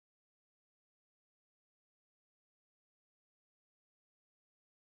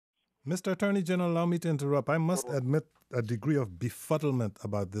Mr. Attorney General, allow me to interrupt. I must admit a degree of befuddlement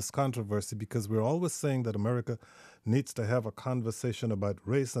about this controversy because we're always saying that America needs to have a conversation about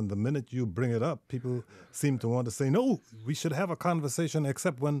race, and the minute you bring it up, people seem to want to say, no, we should have a conversation,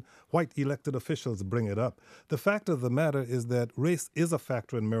 except when white elected officials bring it up. The fact of the matter is that race is a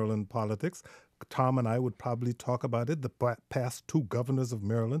factor in Maryland politics. Tom and I would probably talk about it. The past two governors of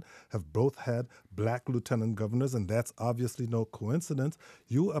Maryland have both had black lieutenant governors, and that's obviously no coincidence.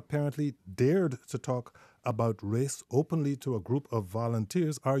 You apparently dared to talk about race openly to a group of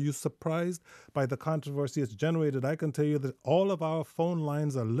volunteers. Are you surprised by the controversy it's generated? I can tell you that all of our phone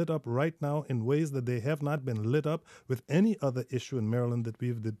lines are lit up right now in ways that they have not been lit up with any other issue in Maryland that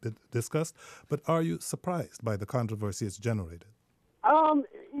we've discussed. But are you surprised by the controversy it's generated?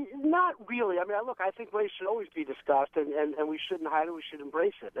 Not really. I mean, look, I think race should always be discussed, and we shouldn't hide it. We should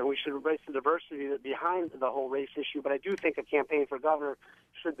embrace it, and we should embrace the diversity that behind the whole race issue. But I do think a campaign for governor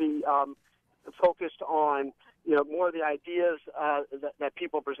should be focused on, more of the ideas that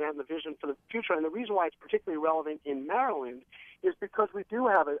people present and the vision for the future. And the reason why it's particularly relevant in Maryland is because we do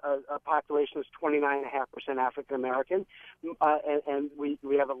have a population that's 29.5% African American, and we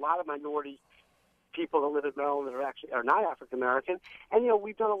have a lot of minority people that live in Maryland that are not African American, and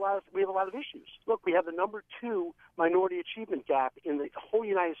we have a lot of issues. Look, we have the #2 minority achievement gap in the whole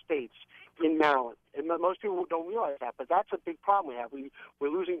United States in Maryland, and most people don't realize that. But that's a big problem we have. We're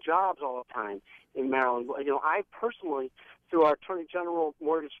losing jobs all the time in Maryland. I personally, through our Attorney General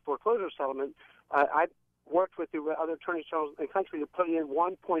mortgage foreclosure settlement, I worked with the other attorneys generals in the country to put in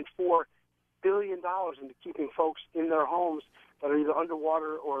 $1.4 billion into keeping folks in their homes that are either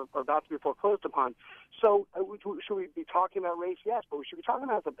underwater or about to be foreclosed upon. So should we be talking about race? Yes, but we should be talking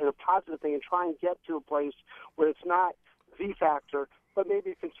about it in a positive thing and try and get to a place where it's not the factor, but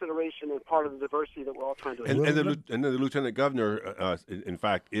maybe a consideration and part of the diversity that we're all trying to achieve. And the lieutenant governor, in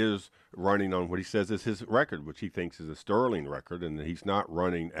fact, is running on what he says is his record, which he thinks is a sterling record, and he's not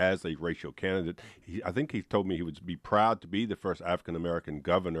running as a racial candidate. I think he told me he would be proud to be the first African-American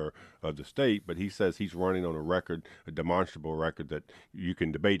governor of the state, but he says he's running on a demonstrable record that you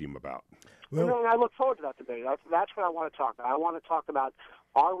can debate him about. Well, and I look forward to that debate. That's what I want to talk about. I want to talk about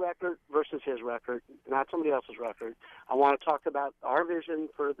our record versus his record, not somebody else's record. I want to talk about our vision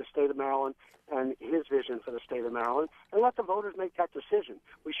for the state of Maryland and his vision for the state of Maryland, and let the voters make that decision.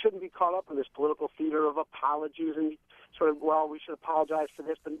 We shouldn't be caught up in this political theater of apologies and sort of, well, we should apologize for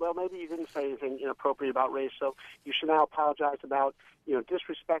this, but, well, maybe you didn't say anything inappropriate about race, so you should now apologize about,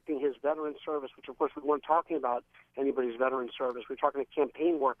 disrespecting his veteran service, which, of course, we weren't talking about anybody's veteran service. We're talking to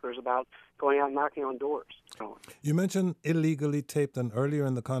campaign workers about going out and knocking on doors. You mentioned illegally taped, and earlier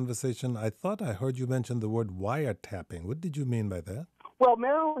in the conversation, I thought I heard you mention the word wiretapping. What did you mean by that? Well,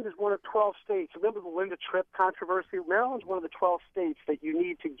 Maryland is one of 12 states. Remember the Linda Tripp controversy? Maryland's one of the 12 states that you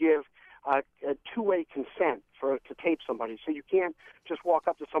need to give a two-way consent to tape somebody. So you can't just walk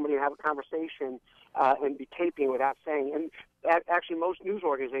up to somebody and have a conversation and be taping without saying. And actually, most news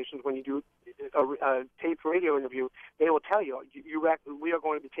organizations, when you do a taped radio interview, they will tell you, we are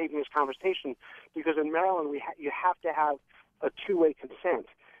going to be taping this conversation, because in Maryland you have to have a two-way consent.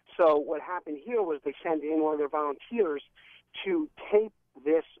 So what happened here was they sent in one of their volunteers to tape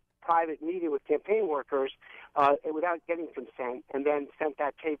this private meeting with campaign workers without getting consent, and then sent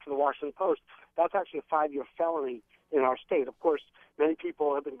that tape to the Washington Post. That's actually a 5-year felony in our state. Of course, many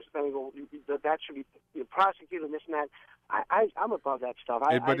people have been saying, well, that should be prosecuted and this and that. I'm above that stuff.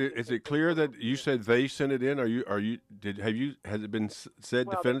 Is it clear that you said they sent it in? Has it been said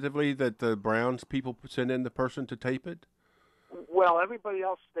definitively that the Browns people sent in the person to tape it? Well, everybody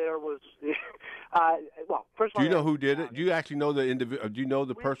else there was. First of all, do you know who did it? Do you actually know the individual? Do you know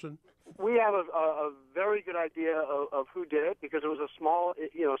the person? We have a very good idea of who did it, because it was a small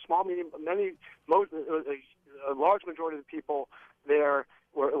meeting. A large majority of the people there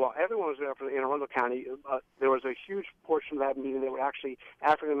everyone was there from Anne Arundel County. There was a huge portion of that meeting that were actually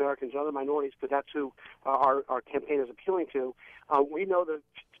African Americans and other minorities, because that's who our campaign is appealing to. We know the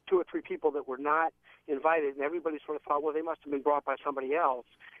 2 or 3 people that were not invited, and everybody sort of thought, well, they must have been brought by somebody else,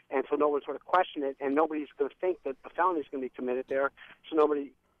 and so no one sort of questioned it, and nobody's going to think that a felony is going to be committed there, so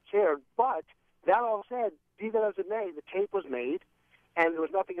nobody cared. But that all said, be that as it may, the tape was made, and there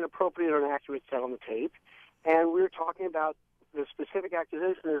was nothing inappropriate or inaccurate said on the tape, and we were talking about the specific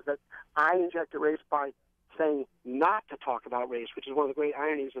accusation is that I injected race by saying not to talk about race, which is one of the great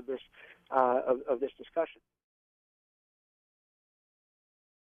ironies of this discussion.